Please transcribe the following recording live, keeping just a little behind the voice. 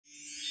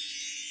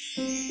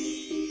Hey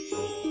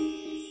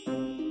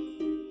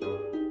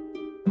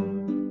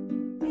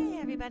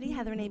everybody,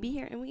 Heather and AB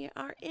here, and we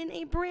are in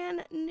a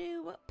brand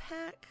new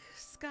pack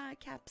sky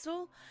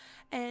capsule,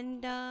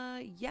 and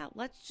yeah,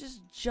 let's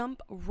just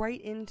jump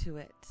right into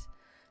it.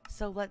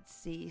 So let's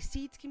see.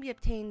 Seeds can be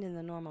obtained in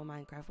the normal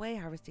Minecraft way,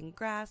 harvesting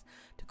grass.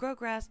 To grow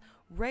grass,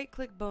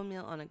 right-click bone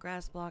meal on a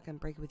grass block and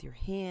break it with your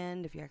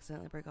hand. If you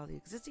accidentally break all the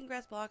existing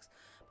grass blocks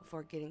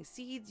before getting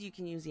seeds, you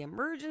can use the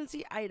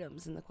emergency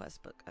items in the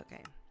quest book.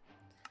 Okay.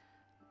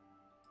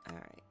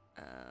 Alright.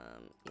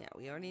 Yeah,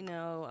 we already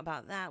know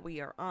about that.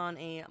 We are on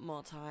a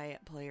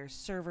multiplayer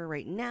server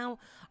right now,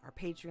 our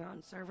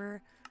Patreon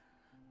server.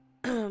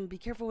 Be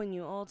careful when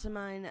you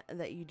ultimine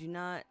that you do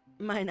not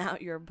mine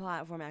out your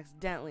platform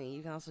accidentally.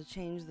 You can also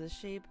change the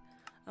shape.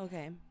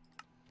 Okay.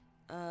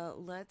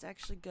 Let's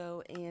actually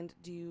go and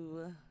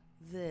do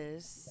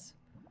this.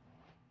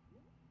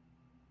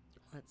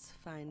 Let's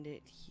find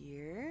it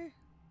here.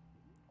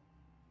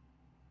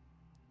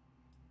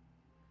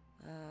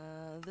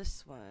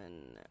 This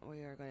one, we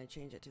are going to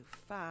change it to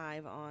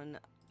 5 on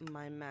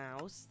my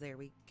mouse. There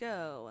we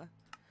go.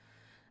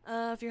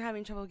 If you're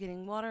having trouble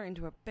getting water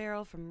into a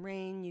barrel from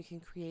rain, you can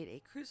create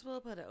a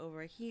crucible, put it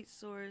over a heat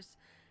source,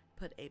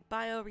 put a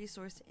bio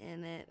resource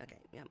in it. Okay,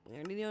 yeah, we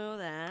already know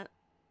that.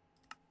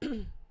 If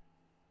you're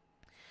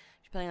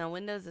playing on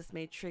Windows, this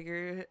may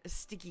trigger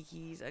sticky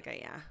keys. Okay,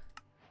 yeah.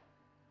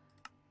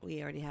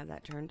 We already have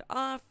that turned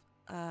off.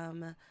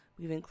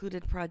 We've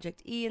included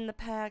Project E in the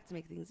pack to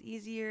make things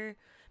easier.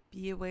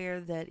 Be aware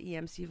that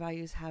EMC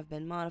values have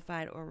been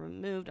modified or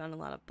removed on a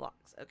lot of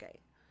blocks. Okay.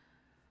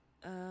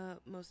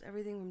 Most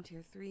everything from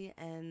tier 3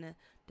 and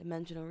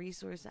dimensional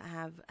resource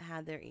have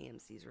had their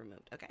EMCs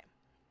removed. Okay.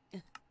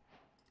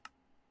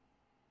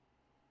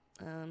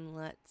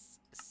 Let's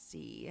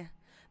see.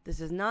 This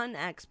is not an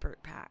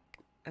expert pack.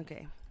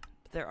 Okay.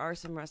 But there are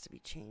some recipe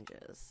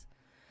changes.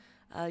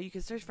 You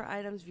can search for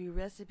items, view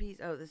recipes.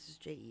 Oh, this is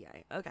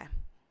JEI. Okay.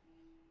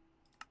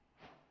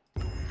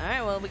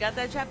 Alright, well, we got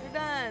that chapter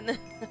done.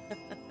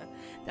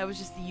 That was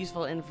just the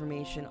useful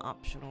information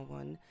optional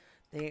one.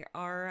 There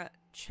are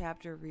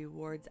chapter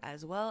rewards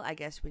as well. I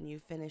guess when you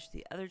finish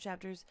the other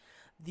chapters,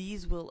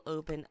 these will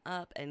open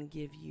up and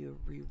give you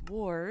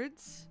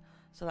rewards.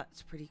 So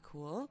that's pretty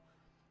cool.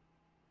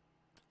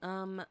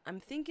 I'm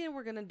thinking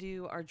we're going to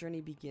do our journey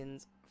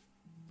begins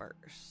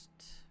first.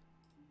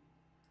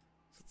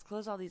 Let's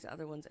close all these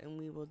other ones and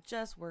we will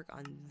just work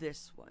on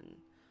this one.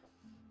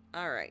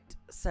 Alright,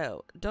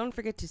 so don't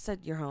forget to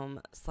set your home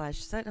 /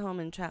 set home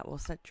in chat will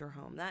set your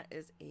home. That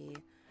is a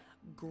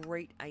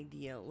great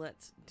idea.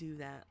 Let's do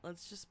that.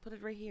 Let's just put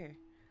it right here.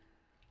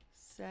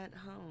 Set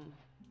home.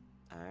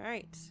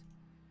 Alright.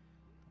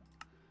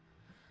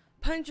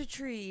 Punch a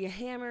tree,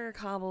 hammer,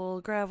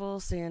 cobble, gravel,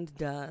 sand,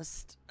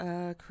 dust.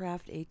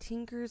 Craft a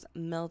tinker's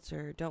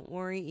melter. Don't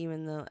worry,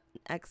 even though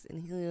X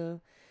and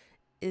Helio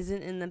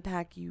isn't in the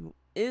pack, you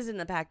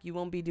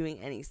won't be doing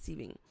any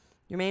sieving.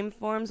 Your main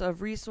forms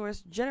of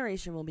resource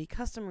generation will be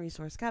custom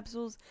resource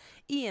capsules,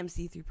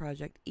 EMC through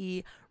Project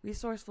E,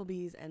 resourceful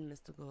bees, and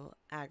mystical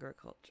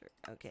agriculture.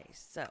 Okay,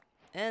 so,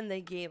 and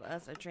they gave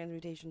us a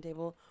transmutation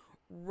table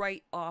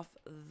right off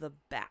the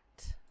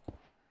bat.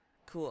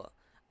 Cool.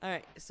 All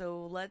right,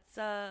 so let's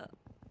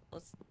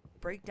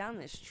break down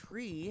this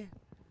tree.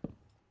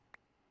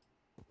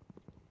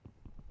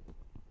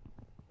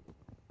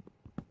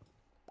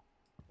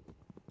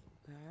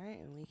 All right,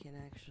 and we can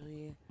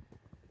actually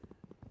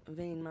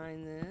vein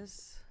mine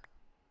this.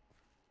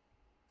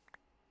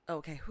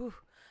 Okay, whew.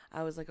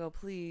 I was like, oh,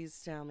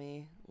 please tell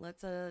me.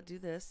 Let's do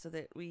this so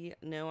that we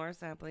know our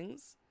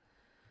saplings.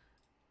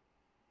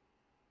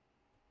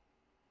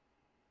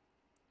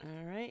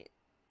 Alright.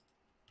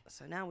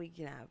 So now we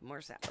can have more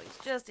saplings,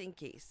 just in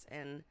case.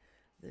 And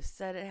this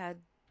said it had...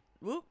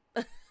 Whoop!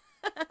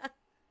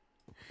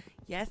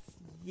 Yes,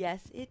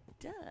 yes, it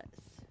does.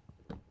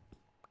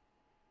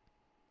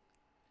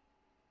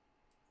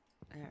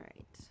 Alright.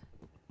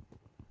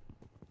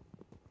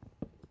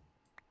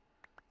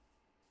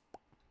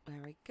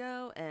 There we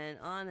go, and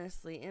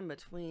honestly, in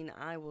between,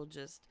 I will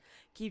just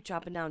keep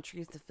chopping down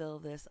trees to fill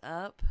this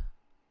up.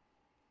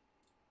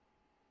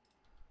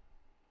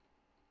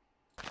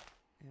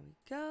 There we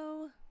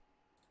go.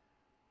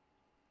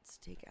 Let's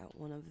take out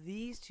one of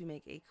these to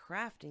make a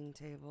crafting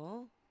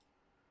table.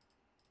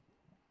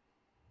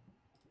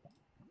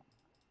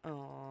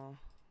 Aww.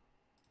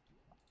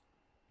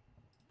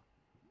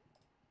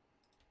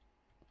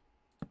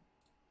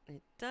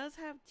 It does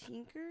have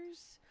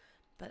tinkers,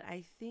 but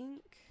I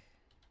think...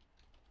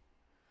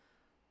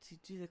 to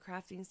do the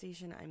crafting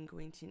station, I'm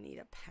going to need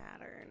a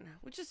pattern,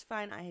 which is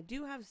fine. I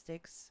do have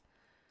sticks.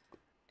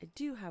 I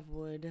do have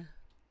wood.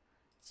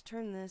 Let's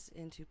turn this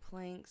into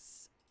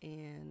planks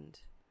and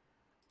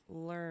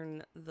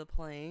learn the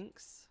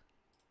planks.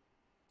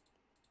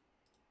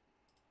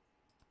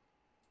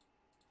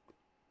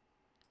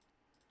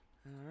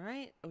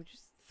 Alright, we're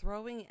just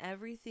throwing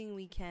everything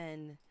we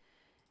can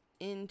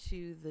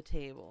into the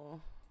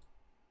table.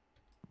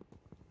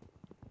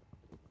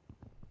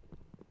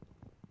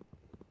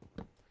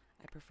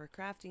 I prefer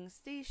crafting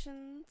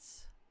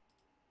stations.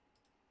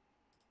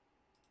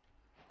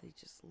 They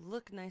just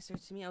look nicer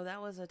to me. Oh,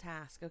 that was a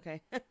task.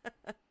 Okay. It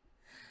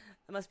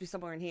must be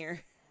somewhere in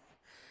here.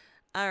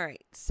 All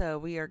right. So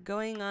we are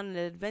going on an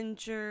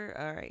adventure.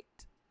 All right.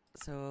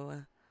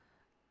 So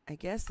I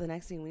guess the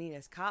next thing we need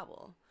is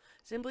cobble.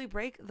 Simply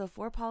break the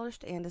 4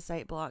 polished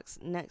andesite blocks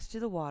next to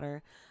the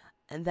water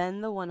and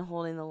then the one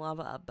holding the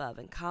lava above,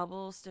 and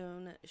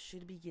cobblestone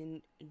should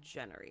begin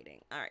generating.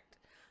 All right.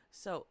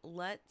 So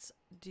let's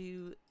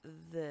do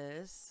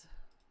this.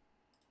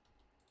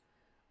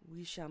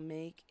 We shall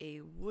make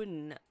a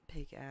wooden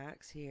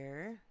pickaxe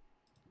here.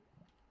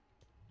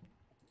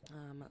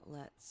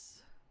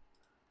 Let's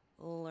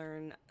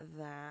learn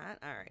that.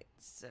 All right,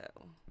 so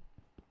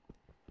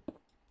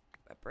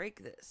I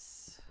break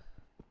this.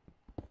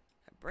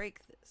 I break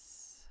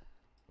this.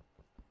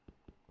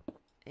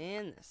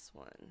 And this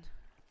one.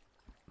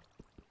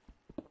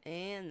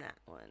 And that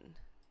one.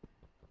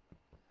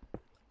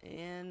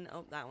 And,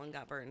 oh, that one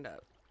got burned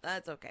up.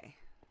 That's okay.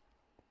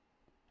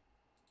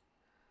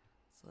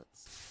 So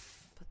let's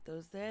put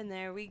those there, and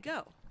there we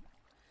go.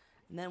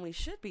 And then we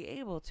should be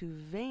able to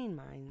vein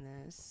mine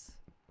this.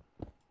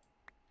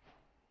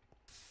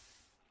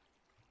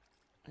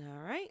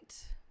 All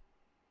right.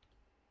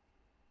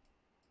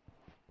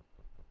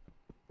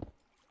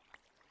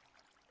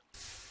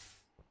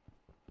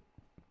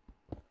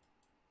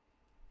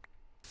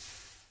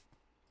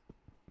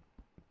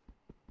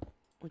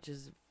 Which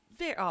is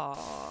very,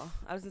 I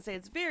was gonna say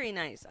it's very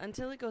nice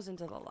until it goes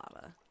into the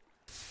lava.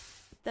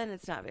 Then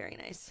it's not very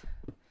nice.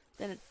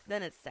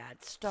 Then it's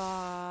sad.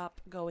 Stop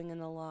going in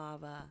the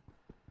lava.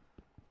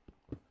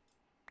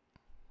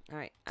 All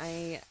right,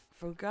 I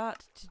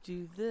forgot to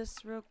do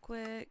this real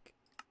quick.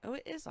 Oh,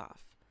 it is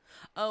off.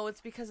 Oh,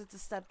 it's because it's a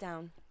step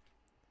down.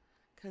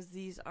 Because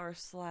these are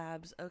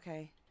slabs.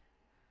 Okay.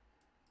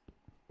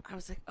 I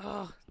was like,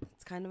 oh,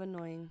 it's kind of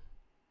annoying.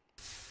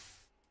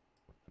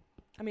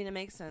 I mean, it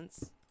makes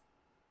sense.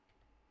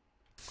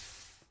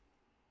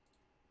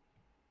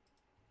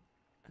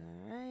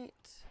 All right.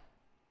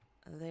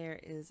 There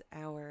is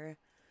our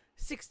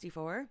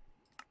 64.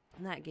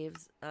 And that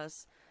gives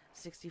us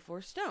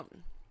 64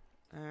 stone.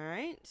 All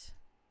right.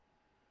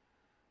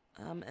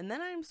 And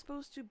then I'm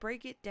supposed to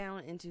break it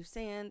down into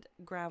sand,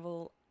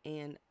 gravel,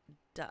 and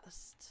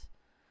dust.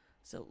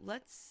 So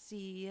let's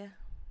see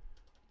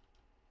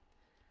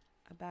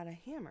about a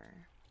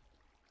hammer.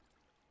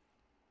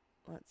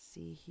 Let's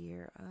see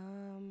here.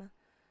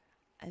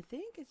 I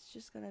think it's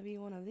just gonna be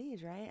one of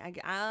these, right? I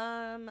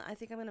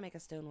think I'm gonna make a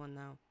stone one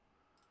though.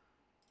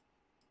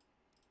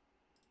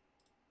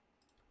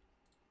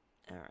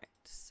 All right,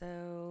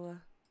 so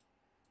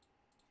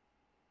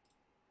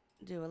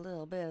do a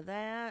little bit of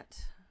that.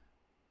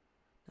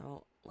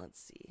 No, let's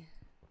see.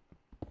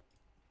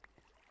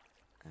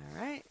 All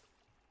right,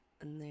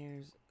 and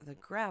there's the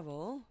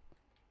gravel.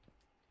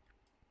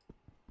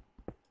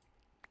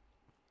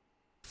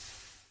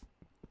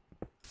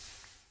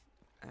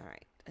 All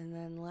right, and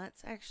then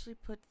let's actually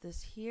put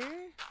this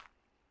here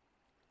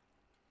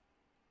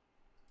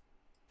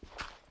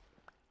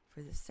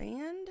for the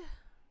sand.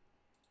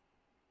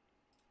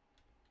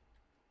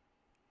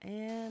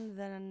 And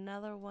then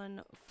another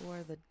one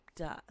for the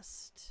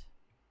dust.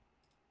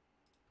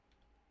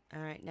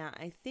 All right, now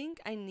I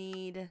think I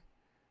need,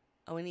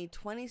 we need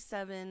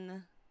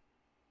 27.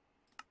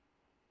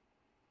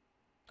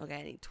 Okay,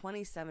 I need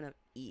 27 of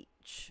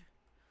each.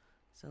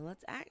 So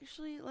let's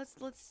actually, let's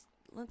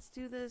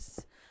do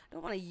this. I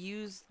don't want to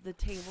use the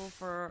table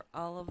for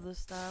all of the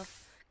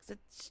stuff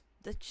because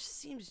that just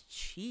seems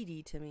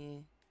cheaty to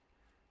me.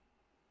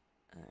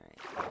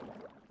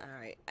 All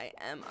right, I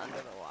am under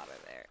the water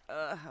there.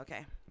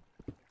 Okay.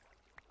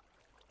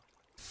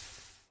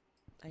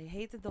 I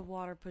hate that the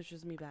water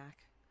pushes me back.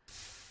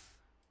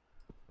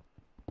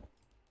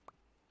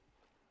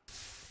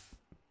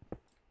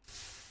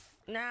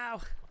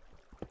 No!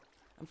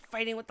 I'm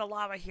fighting with the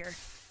lava here.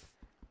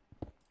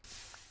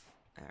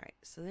 Alright,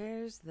 so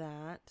there's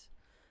that.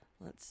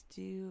 Let's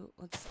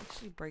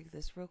actually break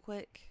this real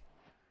quick.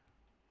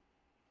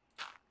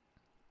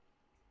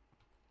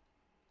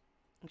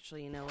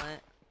 Actually, you know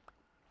what?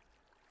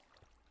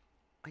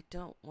 I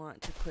don't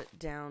want to put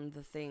down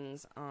the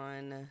things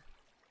on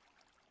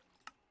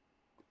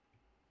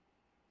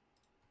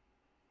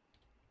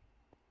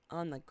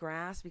the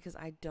grass because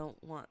I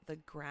don't want the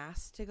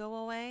grass to go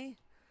away.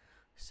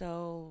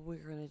 So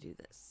we're gonna do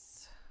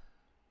this.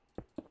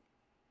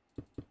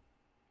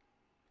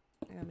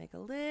 I'm gonna make a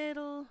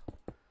little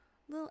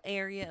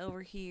area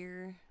over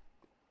here.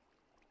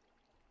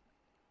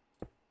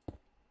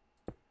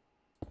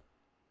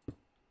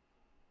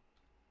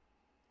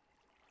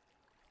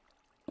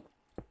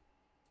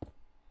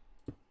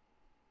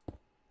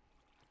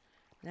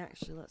 And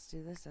actually, let's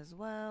do this as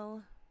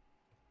well.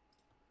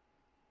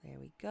 There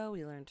we go.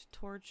 We learned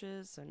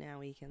torches, so now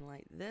we can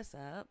light this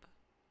up.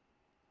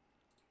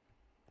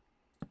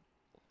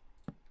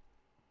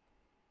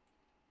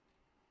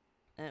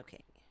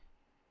 Okay.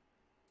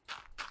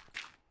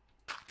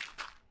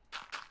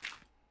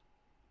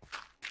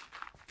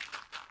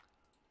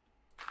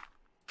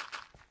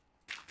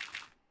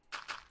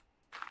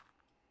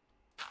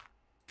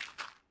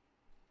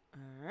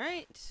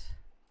 right.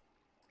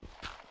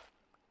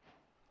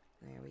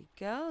 There we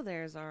go.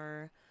 There's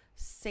our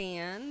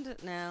sand.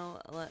 Now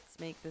let's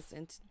make this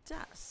into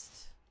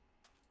dust.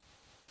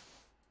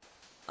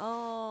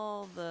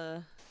 All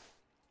the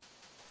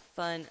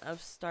fun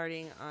of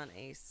starting on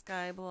a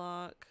sky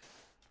block.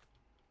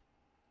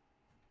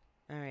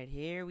 All right,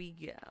 here we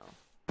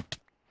go.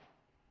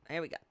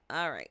 There we go.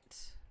 All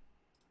right.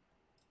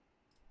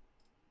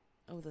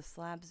 Oh, the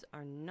slabs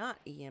are not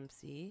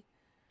EMC.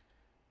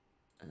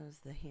 Is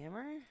the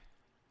hammer?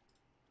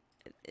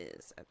 It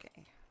is.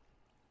 Okay.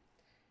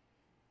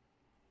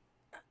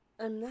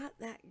 I'm not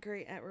that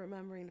great at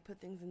remembering to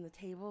put things in the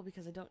table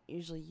because I don't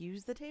usually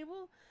use the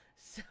table.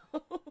 So,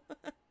 alright,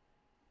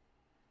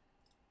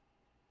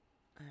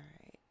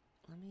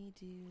 let me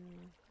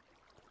do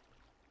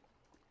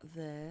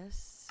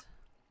this.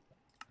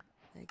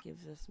 That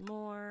gives us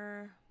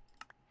more.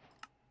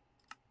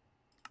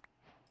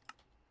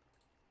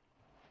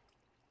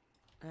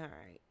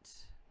 Alright.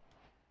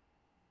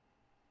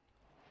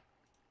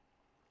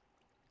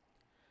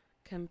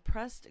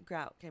 Compressed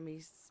grout can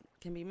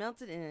be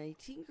melted in a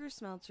tinker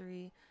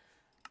smeltery.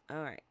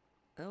 Alright.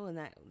 Oh, and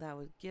that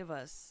would give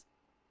us,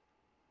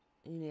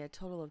 you need a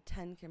total of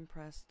 10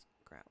 compressed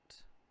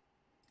grout.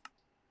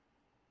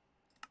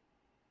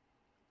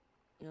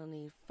 You'll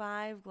need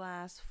 5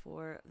 glass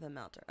for the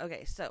melter.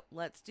 Okay, so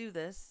let's do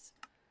this.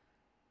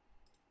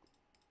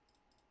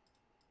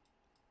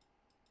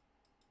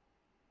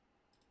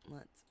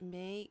 Let's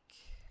make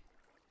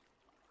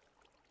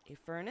a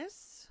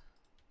furnace.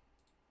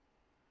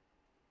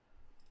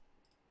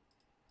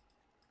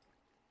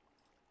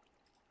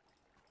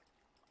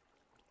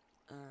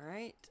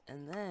 Alright,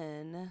 and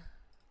then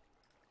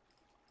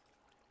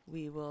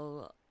we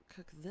will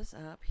cook this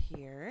up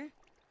here.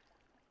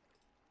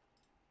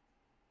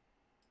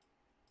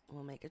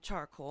 We'll make a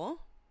charcoal.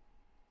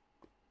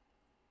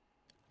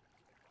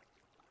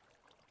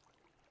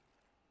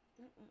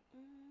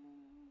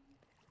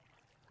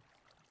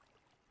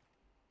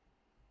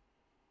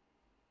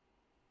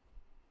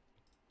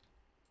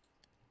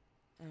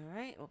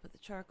 Alright, we'll put the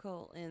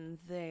charcoal in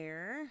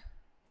there.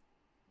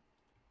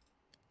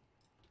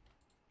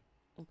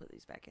 We'll put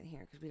these back in here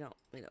because we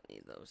don't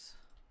need those.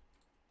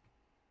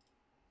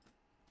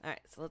 Alright,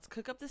 so let's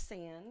cook up the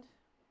sand.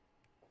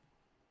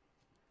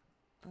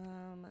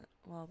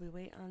 While we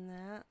wait on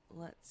that,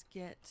 let's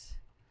get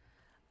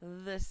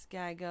this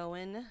guy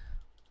going.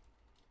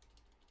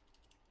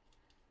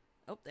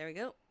 Oh, there we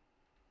go.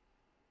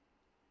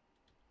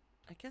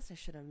 I guess I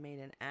should have made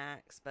an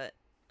axe, but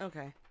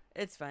okay,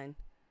 it's fine.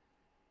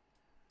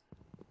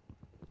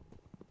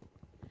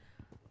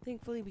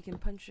 Thankfully, we can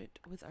punch it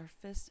with our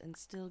fist and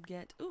still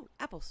get... Ooh,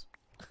 apples.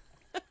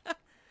 I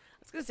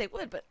was going to say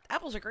wood, but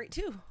apples are great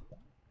too.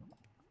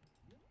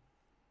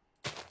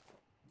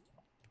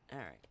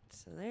 Alright,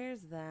 so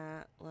there's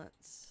that.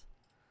 Let's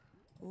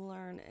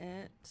learn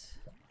it.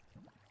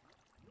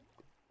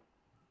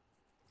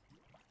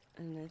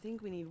 And I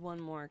think we need one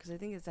more, because I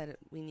think it said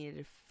we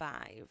needed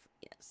 5.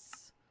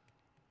 Yes.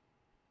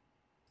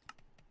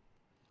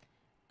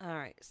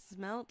 Alright,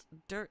 smelt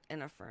dirt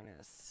in a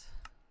furnace.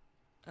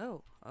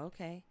 Oh,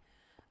 okay.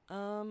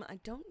 I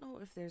don't know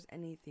if there's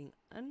anything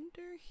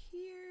under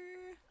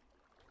here.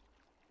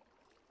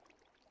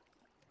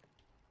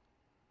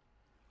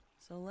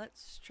 So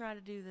let's try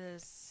to do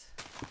this.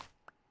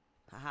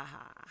 Ha ha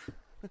ha.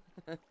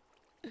 I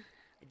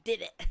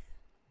did it.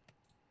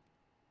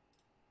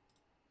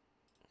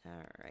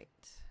 All right.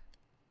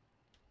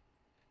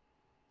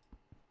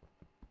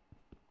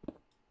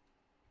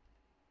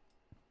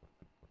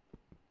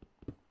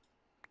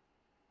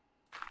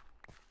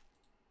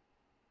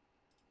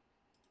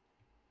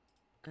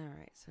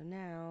 Alright, so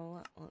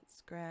now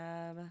let's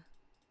grab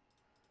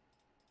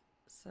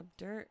some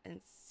dirt and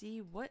see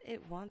what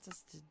it wants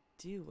us to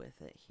do with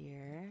it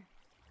here.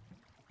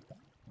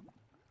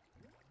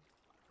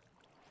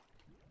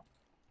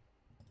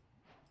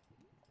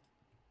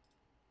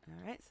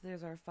 Alright, so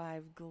there's our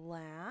 5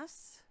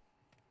 glass.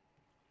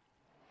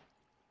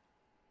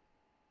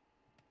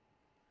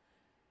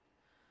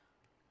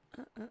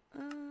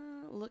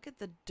 Look at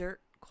the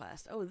dirt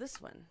quest. Oh,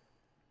 this one.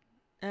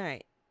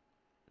 Alright.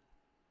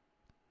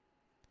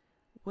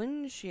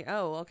 Wooden shear.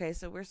 Oh, okay.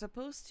 So we're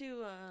supposed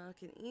to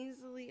can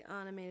easily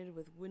automated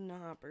with wooden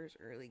hoppers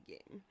early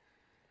game.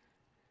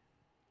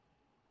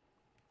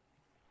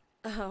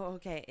 Oh,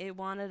 okay. It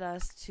wanted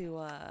us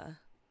to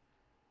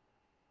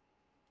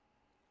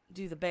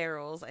do the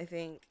barrels, I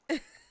think. I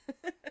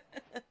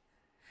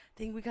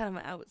think we kind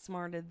of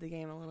outsmarted the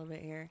game a little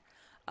bit here.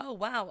 Oh,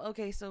 wow.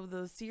 Okay, so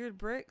those seared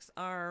bricks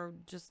are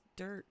just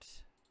dirt.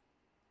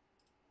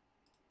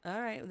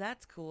 All right,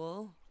 that's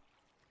cool.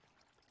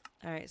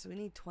 Alright, so we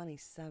need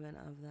 27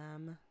 of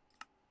them.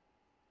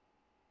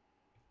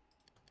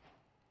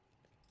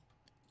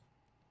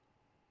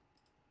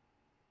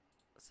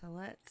 So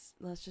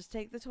let's just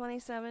take the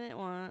 27 at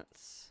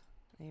once.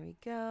 There we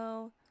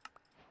go.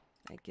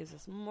 That gives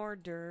us more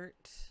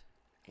dirt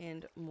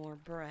and more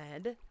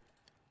bread.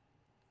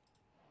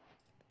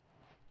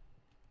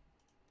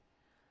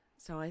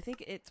 So I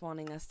think it's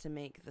wanting us to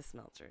make the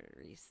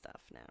smeltery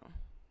stuff now.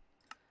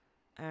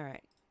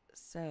 Alright,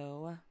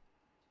 so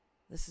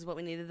this is what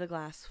we needed the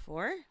glass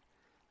for.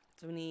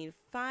 So we need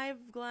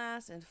 5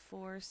 glass and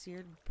 4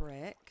 seared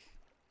brick.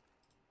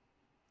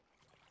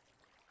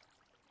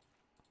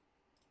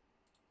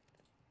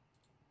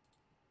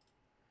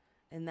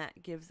 And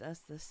that gives us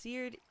the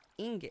seared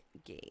ingot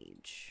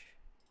gauge.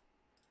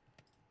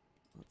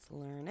 Let's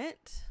learn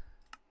it.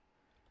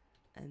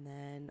 And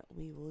then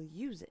we will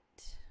use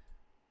it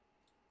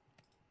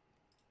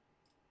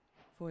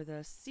for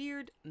the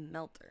seared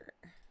melter.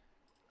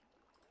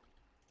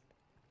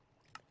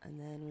 And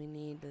then we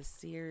need the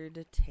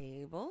seared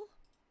table.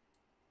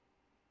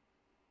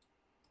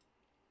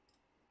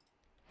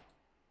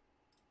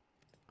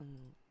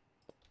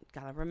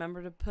 Gotta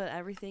remember to put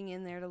everything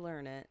in there to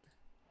learn it.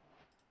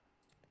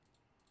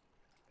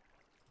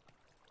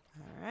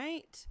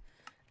 Alright.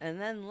 And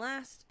then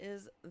last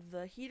is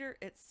the heater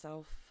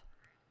itself.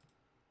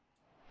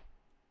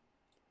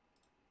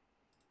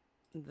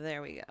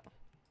 There we go.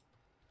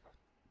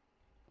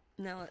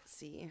 Now let's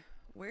see.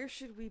 Where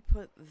should we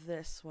put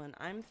this one?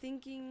 I'm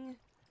thinking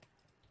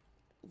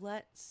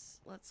let's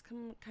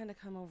kind of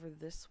come over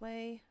this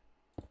way.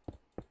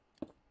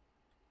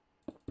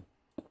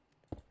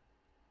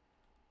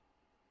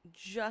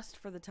 Just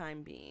for the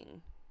time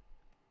being.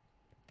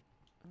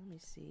 Let me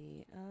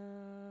see.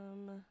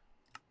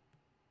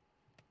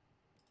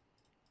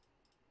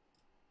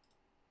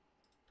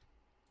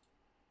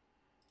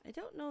 I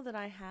don't know that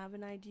I have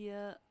an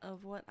idea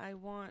of what I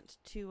want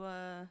to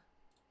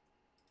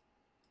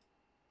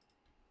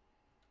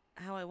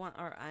how I want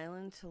our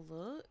island to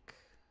look.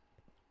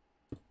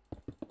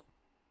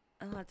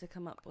 I'll have to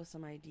come up with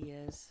some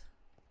ideas.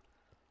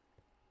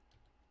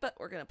 But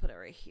we're gonna put it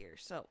right here.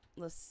 So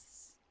the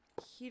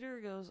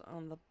heater goes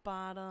on the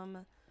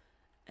bottom,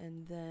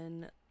 and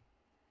then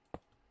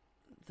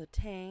the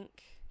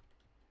tank.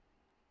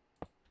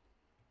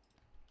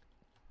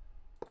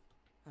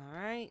 All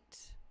right.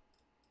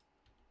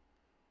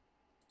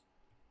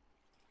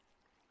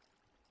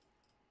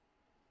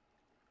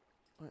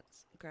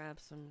 Let's grab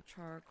some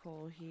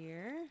charcoal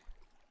here.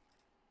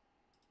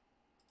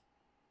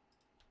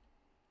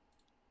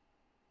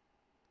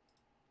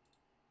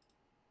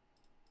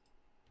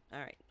 All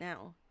right,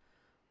 now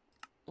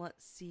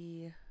let's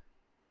see.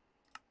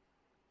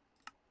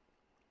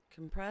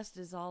 Compressed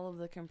is all of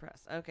the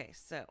compressed. Okay,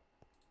 so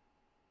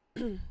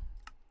 2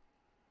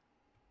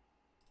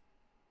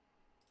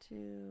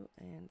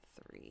 and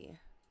 3.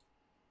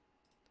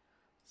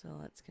 So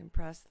let's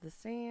compress the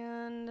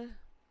sand.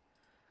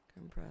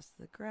 Compress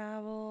the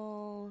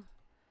gravel,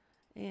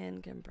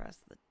 and compress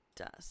the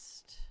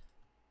dust.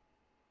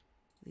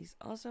 These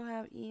also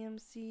have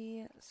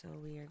EMC, so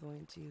we are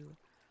going to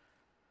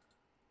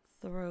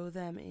throw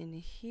them in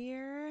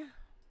here.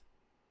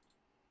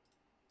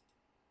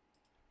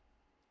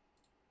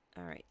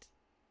 All right.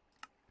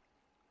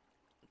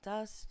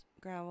 Dust,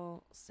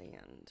 gravel,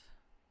 sand.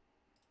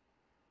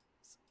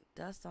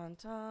 Dust on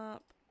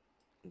top,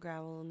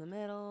 gravel in the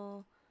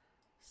middle,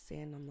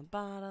 sand on the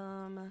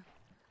bottom.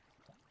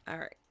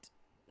 Alright,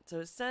 so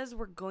it says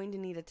we're going to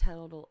need a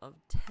total of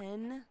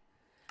 10.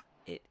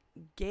 It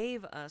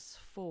gave us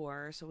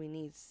 4, so we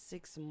need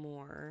 6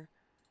 more.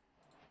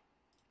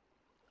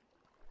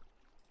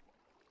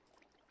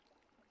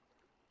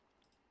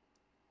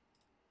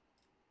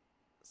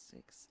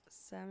 Six,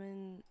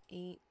 7,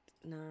 8,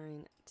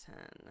 9, 10.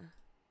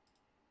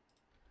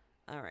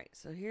 Alright,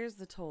 so here's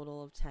the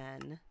total of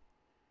 10.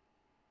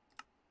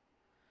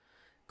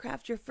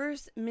 Craft your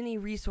first mini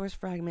resource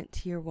fragment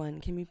tier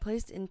 1. Can be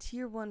placed in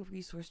tier 1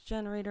 resource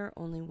generator.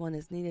 Only 1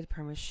 is needed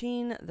per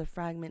machine. The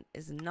fragment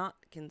is not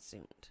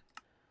consumed.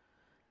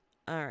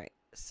 Alright,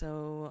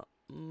 so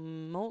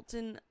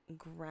molten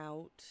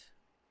grout.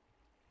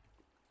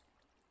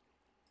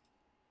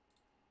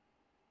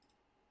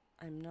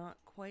 I'm not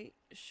quite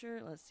sure.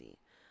 Let's see.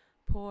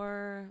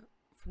 Pour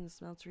from the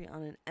smeltery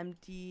on an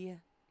empty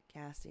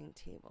casting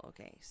table.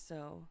 Okay,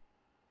 so...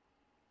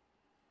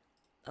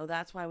 Oh,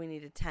 that's why we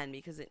needed 10,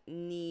 because it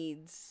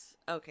needs...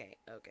 Okay,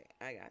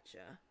 I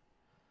gotcha.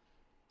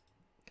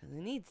 Because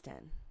it needs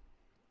 10.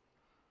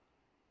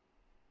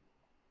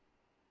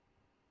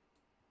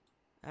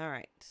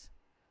 Alright.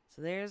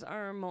 So there's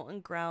our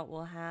molten grout.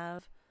 We'll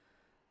have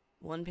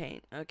 1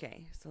 paint.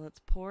 Okay, so let's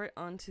pour it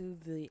onto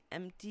the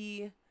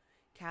empty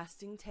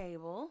casting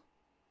table.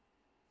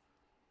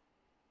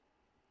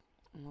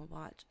 And we'll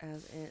watch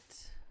as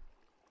it...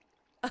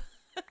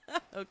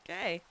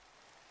 Okay.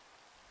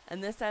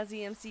 And this has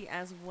EMC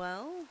as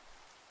well.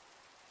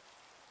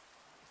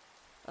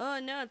 Oh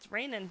no, it's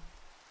raining.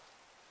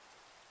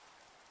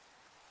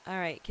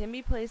 Alright, can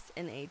be placed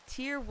in a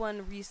tier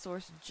 1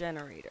 resource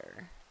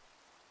generator.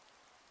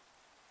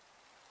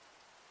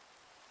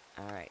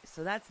 Alright,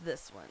 so that's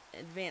this one.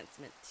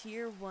 Advancement,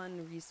 tier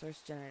 1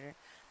 resource generator.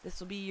 This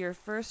will be your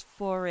first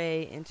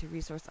foray into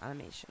resource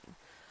automation.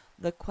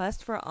 The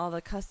quest for all the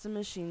custom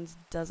machines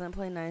doesn't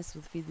play nice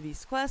with Feed the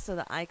Beast quest, so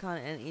the icon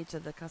in each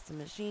of the custom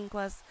machine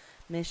quests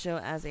may show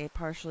as a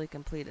partially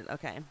completed.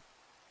 Okay.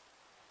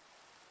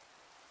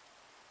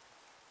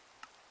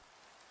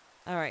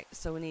 Alright,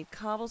 so we need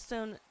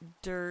cobblestone,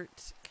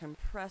 dirt,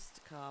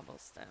 compressed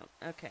cobblestone.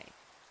 Okay.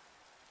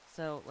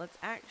 So let's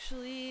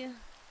actually...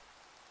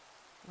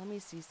 Let me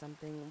see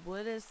something.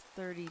 Wood is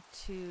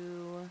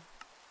 32.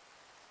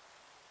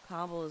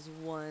 Cobble is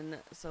 1.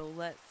 So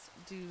let's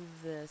do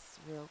this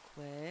real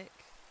quick.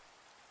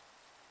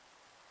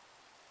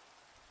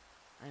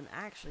 I'm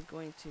actually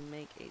going to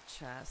make a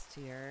chest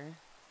here.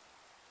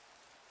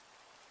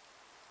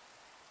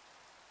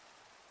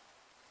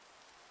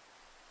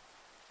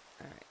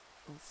 Alright,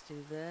 let's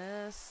do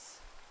this.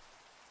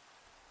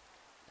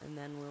 And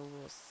then we'll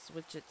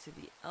switch it to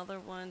the other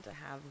one to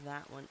have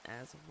that one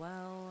as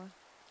well.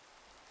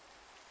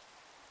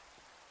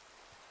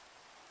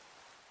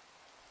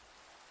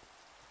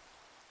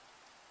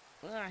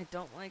 Ugh, I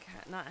don't like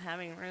not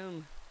having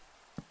room.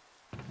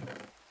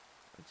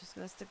 I'm just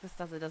gonna stick the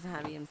stuff that doesn't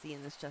have EMC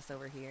in this chest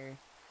over here.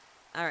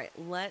 Alright,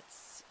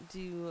 let's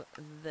do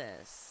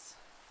this.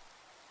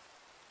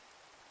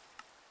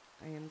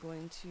 I am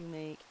going to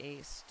make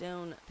a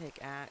stone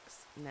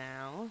pickaxe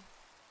now.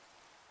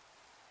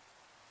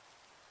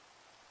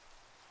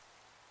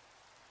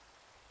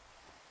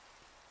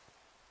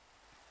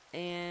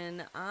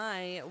 And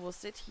I will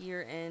sit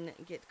here and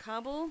get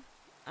cobble.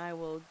 I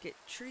will get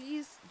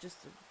trees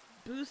just to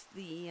boost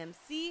the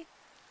EMC.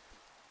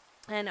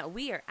 And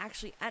we are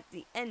actually at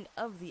the end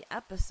of the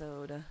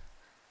episode.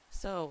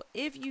 So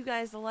if you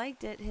guys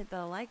liked it, hit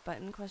the like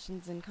button.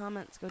 Questions and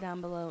comments go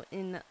down below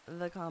in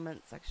the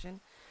comment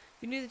section.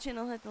 If you're new to the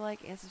channel, hit the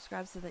like and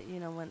subscribe so that you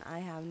know when I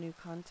have new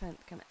content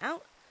come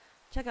out.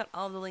 Check out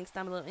all the links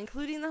down below,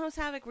 including the Host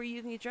Havoc, where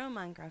you can get your own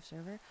Minecraft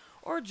server,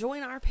 or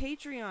join our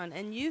Patreon,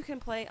 and you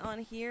can play on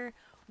here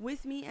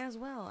with me as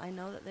well. I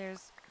know that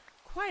there's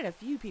quite a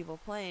few people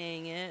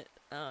playing it.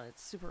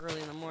 It's super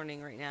early in the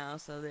morning right now,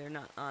 so they're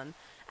not on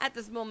at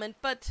this moment,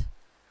 but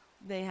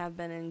they have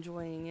been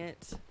enjoying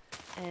it,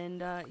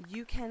 and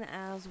you can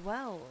as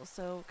well.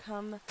 So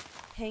come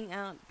hang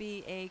out,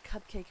 be a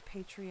Cupcake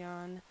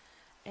Patreon,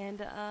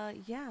 and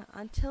yeah,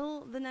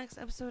 until the next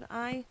episode,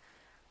 I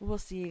will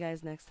see you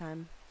guys next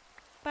time.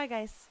 Bye,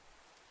 guys.